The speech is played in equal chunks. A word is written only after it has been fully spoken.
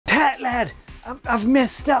Dad, I've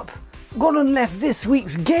messed up. I've gone and left this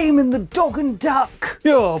week's game in the dog and duck.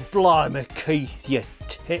 Oh, blimey, Keith, you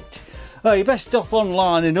tit. Oh, you best stop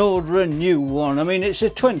online and order a new one. I mean, it's a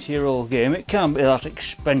 20-year-old game. It can't be that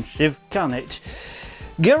expensive, can it?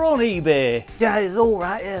 Get on eBay. Yeah, it's all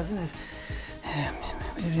right, isn't it?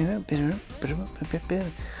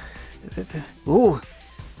 Oh,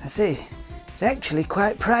 I see. It's actually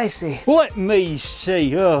quite pricey. Let me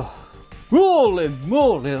see. Oh, holy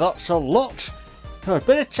moly, that's a lot. Oh,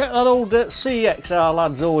 better check that old CX our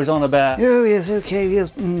lad's always on about. Oh, yes, okay,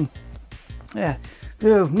 yes. Yeah.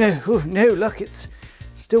 Oh, no, look, it's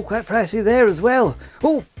still quite pricey there as well.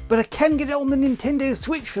 Oh, but I can get it on the Nintendo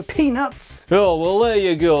Switch for peanuts. Oh, well, there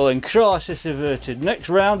you go then. Crisis averted. Next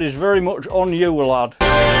round is very much on you, lad.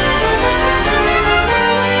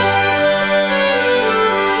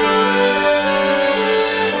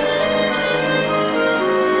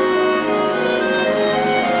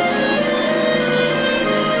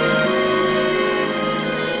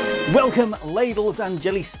 Welcome, ladles and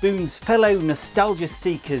jelly spoons, fellow nostalgia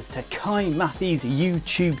seekers, to Kohigh Mathy's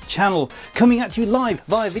YouTube channel, coming at you live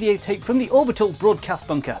via videotape from the orbital broadcast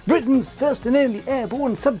bunker, Britain's first and only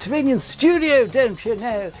airborne subterranean studio, don't you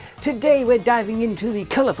know? Today we're diving into the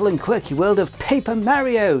colourful and quirky world of Paper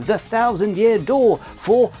Mario, the Thousand-Year Door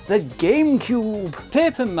for the GameCube.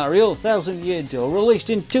 Paper Mario Thousand-Year Door, released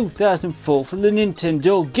in 2004 for the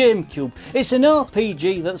Nintendo GameCube. It's an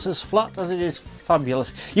RPG that's as flat as it is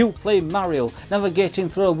fabulous. You play Mario, navigating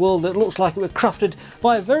through a world that looks like it was crafted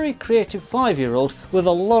by a very creative 5-year-old with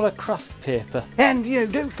a lot of craft paper. And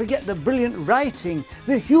don't forget the brilliant writing.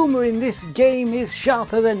 The humour in this game is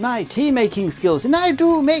sharper than my tea making skills, and I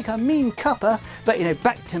do make a mean cuppa, but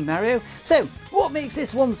back to Mario. So, what makes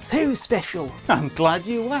this one so special? I'm glad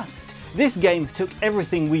you asked. This game took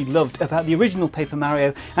everything we loved about the original Paper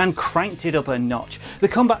Mario and cranked it up a notch. The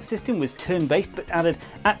combat system was turn-based but added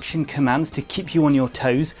action commands to keep you on your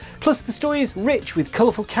toes. Plus the story is rich with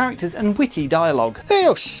colourful characters and witty dialogue.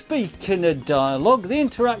 Hey, speaking of dialogue, the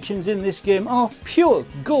interactions in this game are pure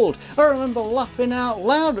gold. I remember laughing out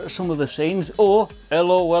loud at some of the scenes, or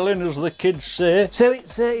LOLing as the kids say. So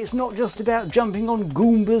it's not just about jumping on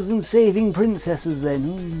Goombas and saving princesses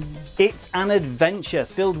then? It's an adventure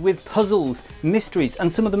filled with puzzles, mysteries and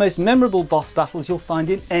some of the most memorable boss battles you'll find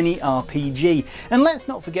in any RPG. And let's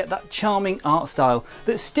not forget that charming art style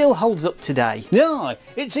that still holds up today. No,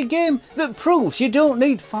 it's a game that proves you don't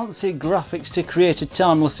need fancy graphics to create a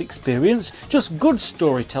timeless experience, just good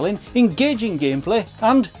storytelling, engaging gameplay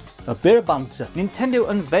and a bit of banter. Nintendo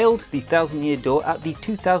unveiled the Thousand-Year Door at the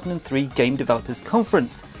 2003 Game Developers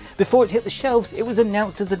Conference. Before it hit the shelves, it was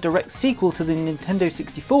announced as a direct sequel to the Nintendo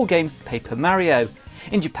 64 game Paper Mario.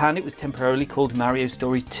 In Japan it was temporarily called Mario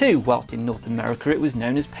Story 2, whilst in North America it was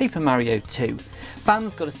known as Paper Mario 2.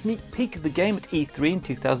 Fans got a sneak peek of the game at E3 in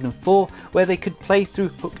 2004, where they could play through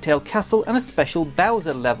Hooktail Castle and a special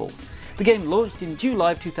Bowser level. The game launched in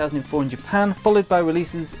July of 2004 in Japan, followed by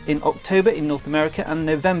releases in October in North America and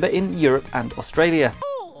November in Europe and Australia.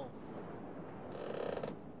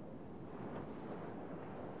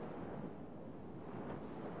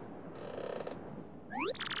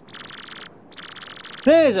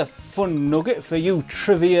 There's a fun nugget for you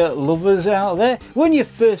trivia lovers out there. When you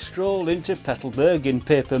first stroll into Petalburg in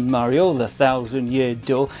Paper Mario the Thousand-Year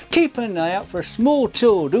Door, keep an eye out for a small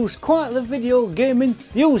toad who's quite the video game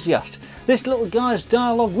enthusiast. This little guy's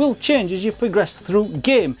dialogue will change as you progress through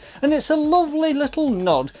game, and it's a lovely little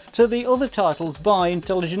nod to the other titles by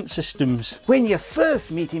Intelligent Systems. When you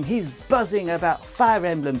first meet him, he's buzzing about Fire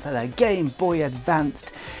Emblem for the Game Boy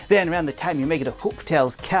Advanced. Then around the time you make it to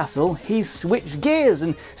Hooktail's Castle, he's switched gears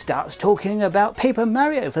and starts talking about Paper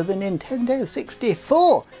Mario for the Nintendo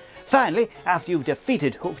 64. Finally, after you've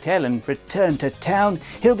defeated Hooktail and returned to town,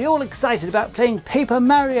 he'll be all excited about playing Paper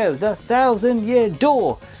Mario the Thousand-Year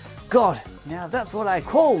Door. God, now that's what I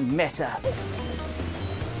call meta.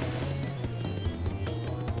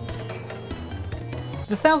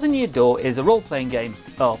 The Thousand-Year Door is a role-playing game,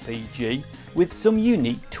 RPG, with some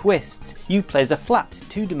unique twists. You play as a flat,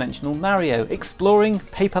 two-dimensional Mario, exploring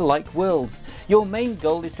paper-like worlds. Your main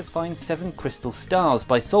goal is to find 7 crystal stars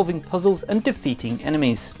by solving puzzles and defeating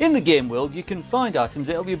enemies. In the game world, you can find items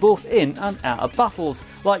that help you both in and out of battles,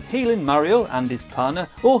 like healing Mario and his partner,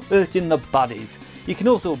 or hurting the baddies. You can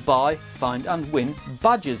also buy, find and win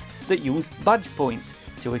badges that use badge points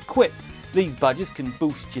to equip. These badges can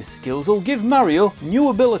boost your skills or give Mario new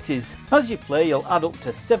abilities. As you play, you'll add up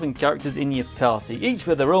to 7 characters in your party, each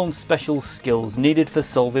with their own special skills needed for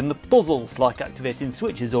solving the puzzles, like activating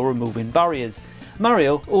switches or removing barriers.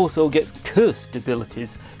 Mario also gets cursed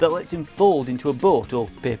abilities that lets him fold into a boat or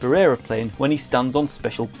paper aeroplane when he stands on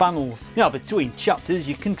special panels. Now between chapters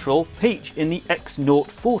you control Peach in the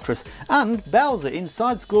X-Naut Fortress and Bowser in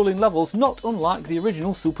side-scrolling levels not unlike the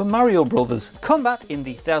original Super Mario Bros. Combat in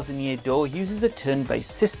the Thousand Year Door uses a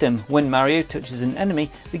turn-based system. When Mario touches an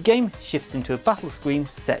enemy, the game shifts into a battle screen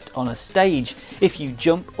set on a stage. If you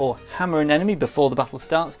jump or hammer an enemy before the battle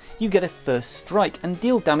starts, you get a first strike and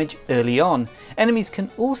deal damage early on. Enemies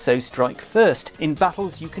can also strike first. In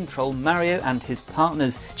battles you control Mario and his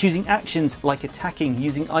partners, choosing actions like attacking,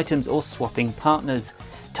 using items or swapping partners.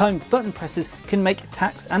 Timed button presses can make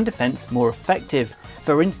attacks and defense more effective.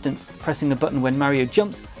 For instance, pressing a button when Mario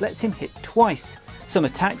jumps lets him hit twice. Some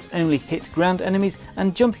attacks only hit ground enemies,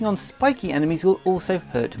 and jumping on spiky enemies will also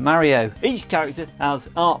hurt Mario. Each character has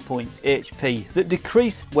art points, HP, that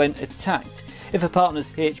decrease when attacked. If a partner's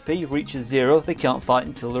HP reaches 0, they can't fight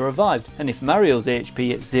until they're revived, and if Mario's HP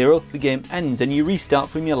hits 0, the game ends and you restart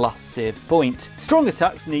from your last save point. Strong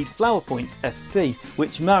attacks need flower points, FP,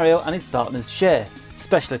 which Mario and his partners share.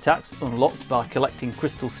 Special attacks, unlocked by collecting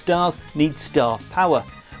crystal stars, need star power.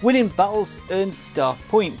 Winning battles earns star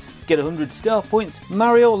points. Get 100 star points,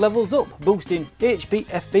 Mario levels up, boosting HP,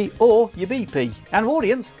 FP or your BP. An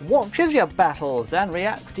audience watches your battles and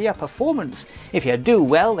reacts to your performance. If you do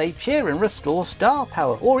well, they cheer and restore star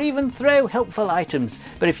power or even throw helpful items.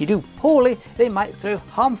 But if you do poorly, they might throw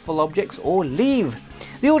harmful objects or leave.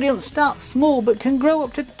 The audience starts small but can grow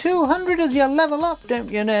up to 200 as you level up,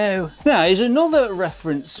 don't you know? Now here's another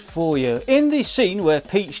reference for you. In the scene where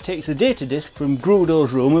Peach takes a data disk from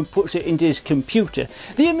Grudo's room and puts it into his computer,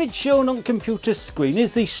 the image shown on computer screen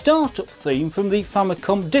is the startup theme from the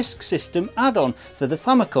Famicom Disk System add-on for the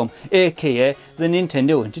Famicom, aka the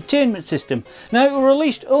Nintendo Entertainment System. Now it was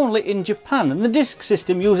released only in Japan, and the disk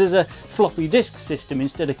system uses a floppy disk system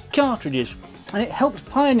instead of cartridges. And it helped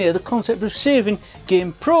pioneer the concept of saving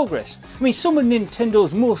game progress. I mean, some of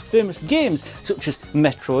Nintendo's most famous games, such as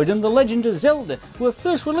Metroid and The Legend of Zelda, were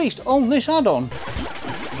first released on this add-on.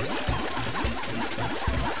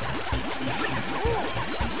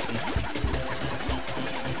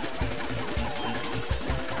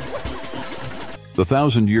 The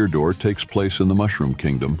Thousand Year Door takes place in the Mushroom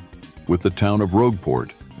Kingdom, with the town of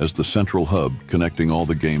Rogueport as the central hub connecting all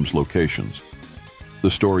the game's locations. The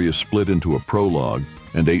story is split into a prologue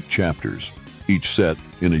and 8 chapters, each set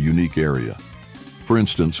in a unique area. For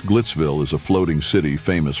instance, Glitzville is a floating city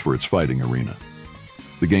famous for its fighting arena.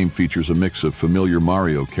 The game features a mix of familiar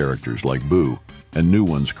Mario characters like Boo and new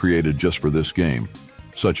ones created just for this game,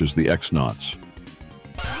 such as the X-Nauts.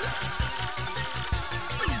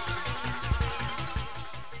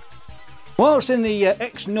 Whilst in the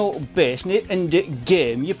X-Naut base and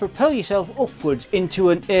game, you propel yourself upwards into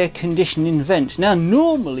an air conditioning vent. Now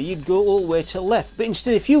normally you'd go all the way to the left, but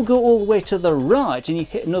instead if you go all the way to the right and you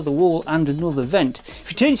hit another wall and another vent,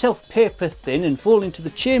 if you turn yourself paper thin and fall into the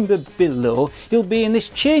chamber below, you'll be in this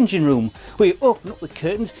changing room where you open up the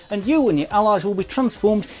curtains and you and your allies will be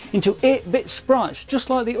transformed into 8-bit sprites, just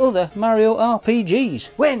like the other Mario RPGs.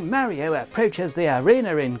 When Mario approaches the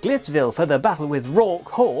arena in Glitzville for the battle with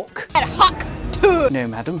Hawk, no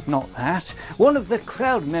madam, not that. One of the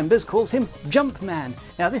crowd members calls him Jumpman.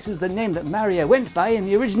 Now this is the name that Mario went by in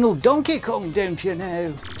the original Donkey Kong, don't you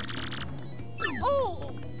know?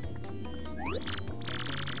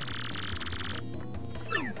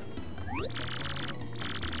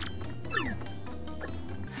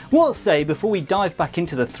 What say, before we dive back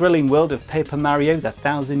into the thrilling world of Paper Mario The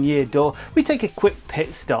Thousand Year Door, we take a quick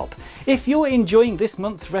pit stop. If you're enjoying this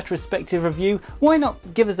month's retrospective review, why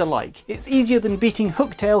not give us a like? It's easier than beating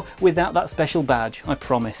Hooktail without that special badge, I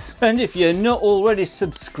promise. And if you're not already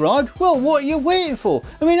subscribed, well, what are you waiting for?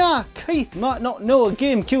 I mean, Keith might not know a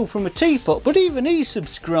GameCube from a teapot, but even he's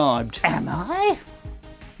subscribed. Am I?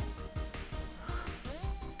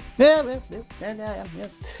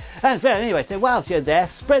 And anyway, so whilst you're there,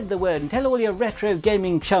 spread the word and tell all your retro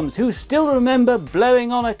gaming chums who still remember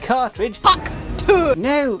blowing on a cartridge.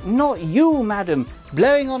 No, not you, madam.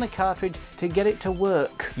 Blowing on a cartridge to get it to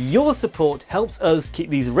work. Your support helps us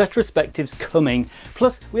keep these retrospectives coming.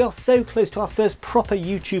 Plus, we are so close to our first proper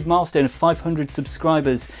YouTube milestone of 500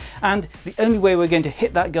 subscribers. And the only way we're going to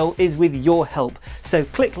hit that goal is with your help. So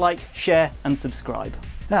click like, share and subscribe.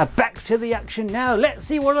 Back to the action now. Let's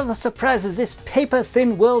see what other surprises this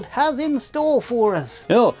paper-thin world has in store for us.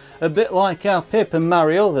 Oh, a bit like our Paper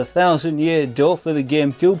Mario The Thousand Year Door for the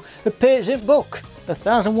GameCube, a patent book,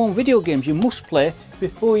 1001 video games you must play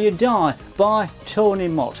before you die, by Tony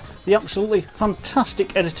Mott, the absolutely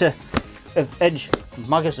fantastic editor of Edge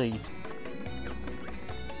magazine.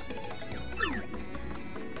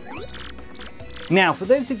 Now, for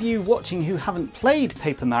those of you watching who haven't played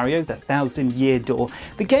Paper Mario The Thousand Year Door,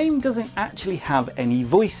 the game doesn't actually have any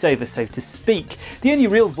voiceover, so to speak. The only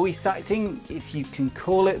real voice acting, if you can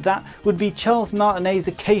call it that, would be Charles Martinet's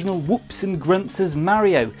occasional whoops and grunts as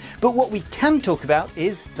Mario. But what we can talk about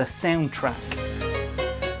is the soundtrack.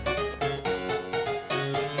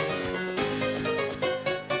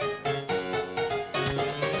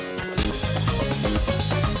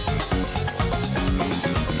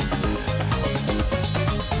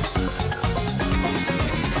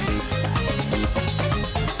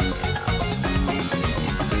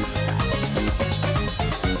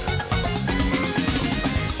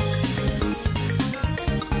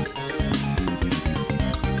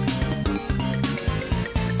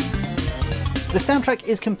 The soundtrack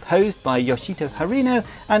is composed by Yoshito Harino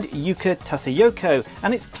and Yuka Tasayoko,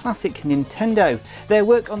 and it's classic Nintendo. Their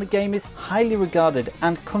work on the game is highly regarded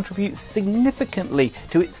and contributes significantly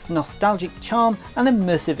to its nostalgic charm and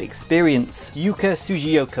immersive experience. Yuka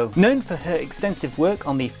Sugiyoko, known for her extensive work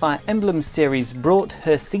on the Fire Emblem series, brought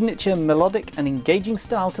her signature melodic and engaging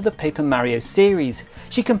style to the Paper Mario series.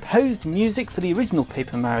 She composed music for the original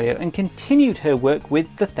Paper Mario and continued her work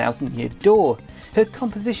with The Thousand Year Door. Her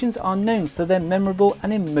compositions are known for their memorable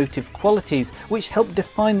and emotive qualities, which help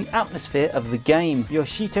define the atmosphere of the game.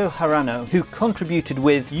 Yoshito Harano, who contributed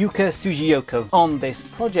with Yuka Sugiyoko on this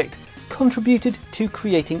project, contributed to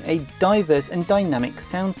creating a diverse and dynamic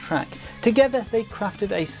soundtrack. Together they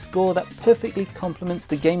crafted a score that perfectly complements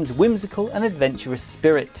the game's whimsical and adventurous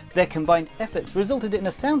spirit. Their combined efforts resulted in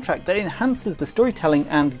a soundtrack that enhances the storytelling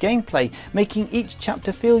and gameplay, making each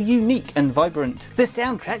chapter feel unique and vibrant. The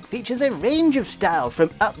soundtrack features a range of styles, from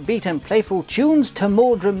upbeat and playful tunes to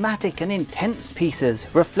more dramatic and intense pieces,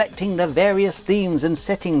 reflecting the various themes and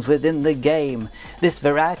settings within the game. This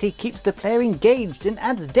variety keeps the player engaged and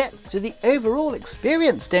adds depth to the overall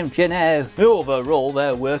experience, don't you know? Overall,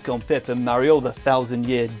 their work on Paper Mario The Thousand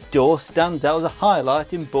Year Door stands out as a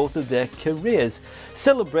highlight in both of their careers,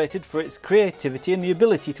 celebrated for its creativity and the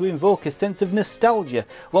ability to invoke a sense of nostalgia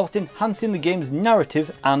whilst enhancing the game's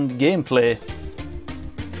narrative and gameplay.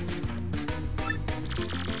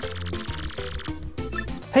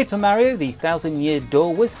 Paper Mario The Thousand Year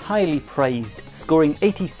Door was highly praised, scoring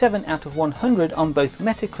 87 out of 100 on both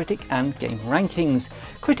Metacritic and game rankings.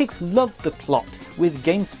 Critics loved the plot, with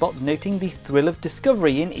GameSpot noting the thrill of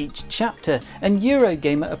discovery in each chapter, and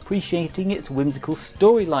Eurogamer appreciating its whimsical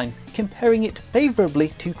storyline, comparing it favourably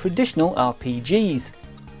to traditional RPGs.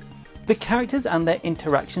 The characters and their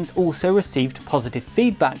interactions also received positive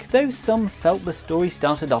feedback, though some felt the story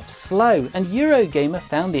started off slow, and Eurogamer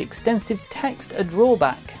found the extensive text a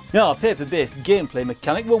drawback. Our paper-based gameplay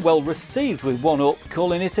mechanic were well received, with one-up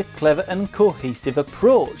calling it a clever and cohesive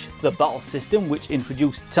approach. The battle system, which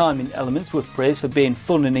introduced timing elements, were praised for being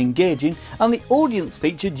fun and engaging, and the audience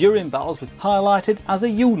feature during battles was highlighted as a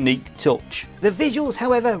unique touch. The visuals,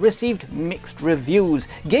 however, received mixed reviews.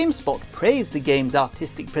 GameSpot praised the game's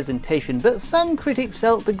artistic presentation, but some critics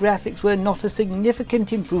felt the graphics were not a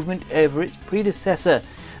significant improvement over its predecessor.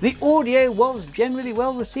 The audio was generally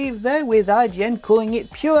well received though, with IGN calling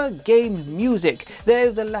it pure game music, though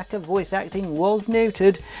the lack of voice acting was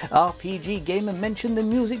noted. RPG Gamer mentioned the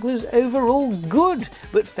music was overall good,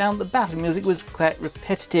 but found the battle music was quite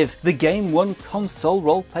repetitive. The game won Console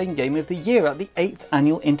Role-Playing Game of the Year at the 8th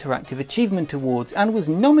Annual Interactive Achievement Awards and was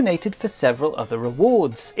nominated for several other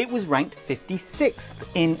awards. It was ranked 56th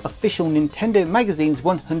in official Nintendo Magazine's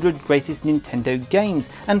 100 Greatest Nintendo Games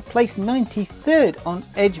and placed 93rd on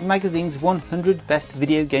Edge Magazine's 100 Best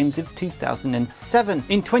Video Games of 2007.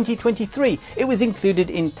 In 2023, it was included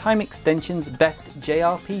in Time Extension's Best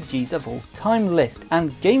JRPGs of All Time list,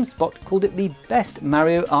 and GameSpot called it the best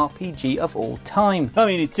Mario RPG of all time. I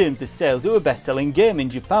mean, in terms of sales, it was a best-selling game in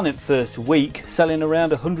Japan at first week, selling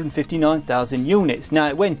around 159,000 units. Now,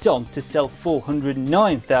 it went on to sell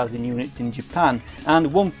 409,000 units in Japan and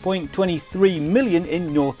 1.23 million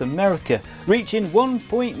in North America, reaching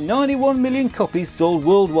 1.91 million copies sold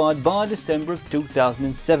worldwide by December of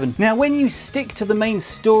 2007. Now, when you stick to the main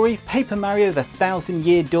story, Paper Mario The Thousand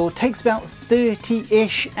Year Door takes about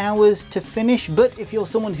 30-ish hours to finish, but if you're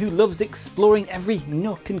someone who loves exploring every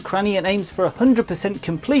nook and cranny and aims for 100%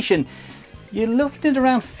 completion, you're looking at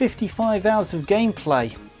around 55 hours of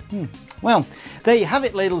gameplay. Well, there you have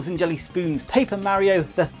it, ladles and jelly spoons. Paper Mario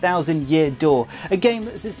The Thousand Year Door, a game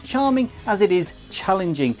that's as charming as it is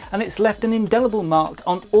challenging, and it's left an indelible mark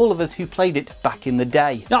on all of us who played it back in the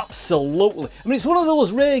day. Absolutely. I mean, it's one of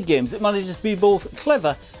those rare games that manages to be both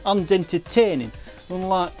clever and entertaining,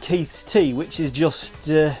 unlike Keith's tea, which is just,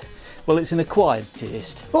 well, it's an acquired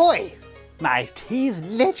taste. Oi! My tea's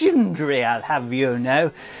legendary, I'll have you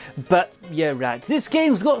know. But you're right. This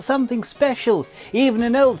game's got something special. Even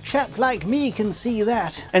an old chap like me can see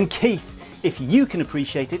that. And Keith, if you can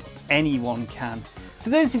appreciate it, anyone can. For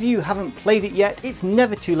those of you who haven't played it yet, it's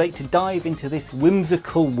never too late to dive into this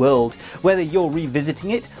whimsical world, whether you're revisiting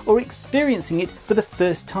it or experiencing it for the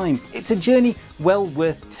first time. It's a journey well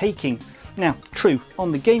worth taking. Now, true,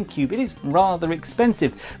 on the GameCube it is rather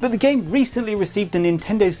expensive, but the game recently received a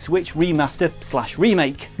Nintendo Switch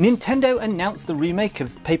remaster/remake. Nintendo announced the remake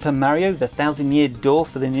of Paper Mario: The Thousand Year Door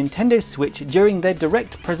for the Nintendo Switch during their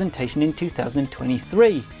direct presentation in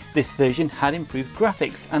 2023. This version had improved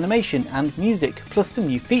graphics, animation and music, plus some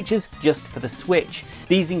new features just for the Switch.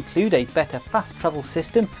 These include a better fast travel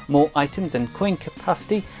system, more items and coin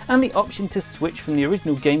capacity, and the option to switch from the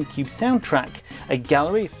original GameCube soundtrack, a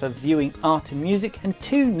gallery for viewing art and music, and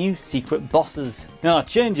 2 new secret bosses. Now,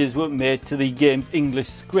 changes were made to the game's English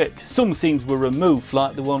script. Some scenes were removed,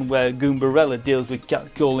 like the one where Goombarella deals with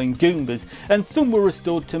catcalling Goombas, and some were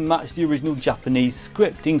restored to match the original Japanese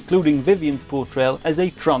script, including Vivian's portrayal as a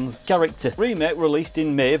trans character. Remake released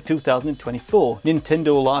in May of 2024.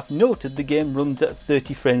 Nintendo Life noted the game runs at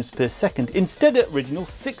 30 frames per second instead of original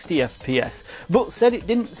 60 FPS, but said it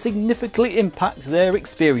didn't significantly impact their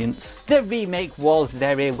experience. The remake was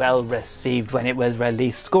very well received when it was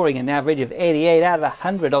released, scoring an average of 88 out of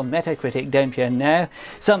 100 on Metacritic, don't you know?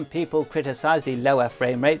 Some people criticised the lower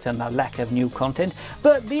frame rates and the lack of new content,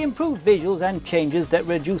 but the improved visuals and changes that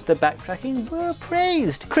reduced the backtracking were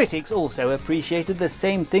praised. Critics also appreciated the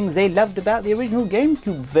same things they loved about the original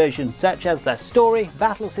GameCube version, such as the story,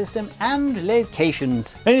 battle system and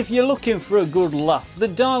locations. And if you're looking for a good laugh, the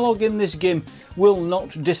dialogue in this game will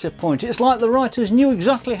not disappoint. It's like the writers knew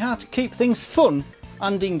exactly how to keep things fun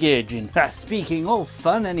and engaging. Speaking of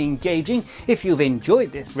fun and engaging, if you've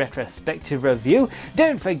enjoyed this retrospective review,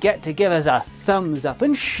 don't forget to give us a thumbs up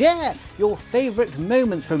and share your favourite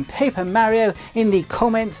moments from Paper Mario in the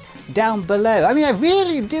comments down below. I mean, I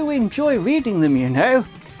really do enjoy reading them, you know.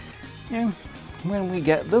 When we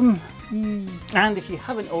get them. And if you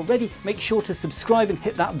haven't already, make sure to subscribe and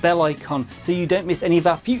hit that bell icon so you don't miss any of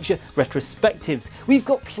our future retrospectives. We've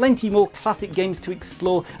got plenty more classic games to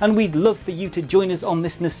explore, and we'd love for you to join us on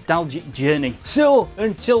this nostalgic journey. So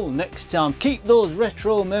until next time, keep those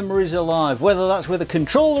retro memories alive, whether that's with a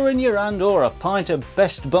controller in your hand or a pint of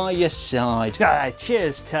Best by your side.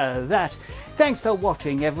 Cheers to that. Thanks for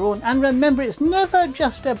watching, everyone, and remember, it's never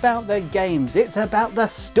just about the games, it's about the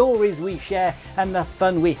stories we share and the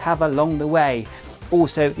fun we have along the way.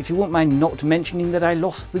 Also, if you won't mind not mentioning that I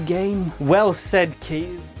lost the game. Well said,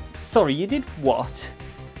 Keith. Sorry, you did what?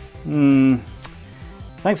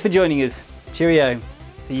 Thanks for joining us. Cheerio.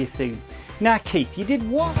 See you soon. Now, Keith, you did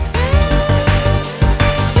what?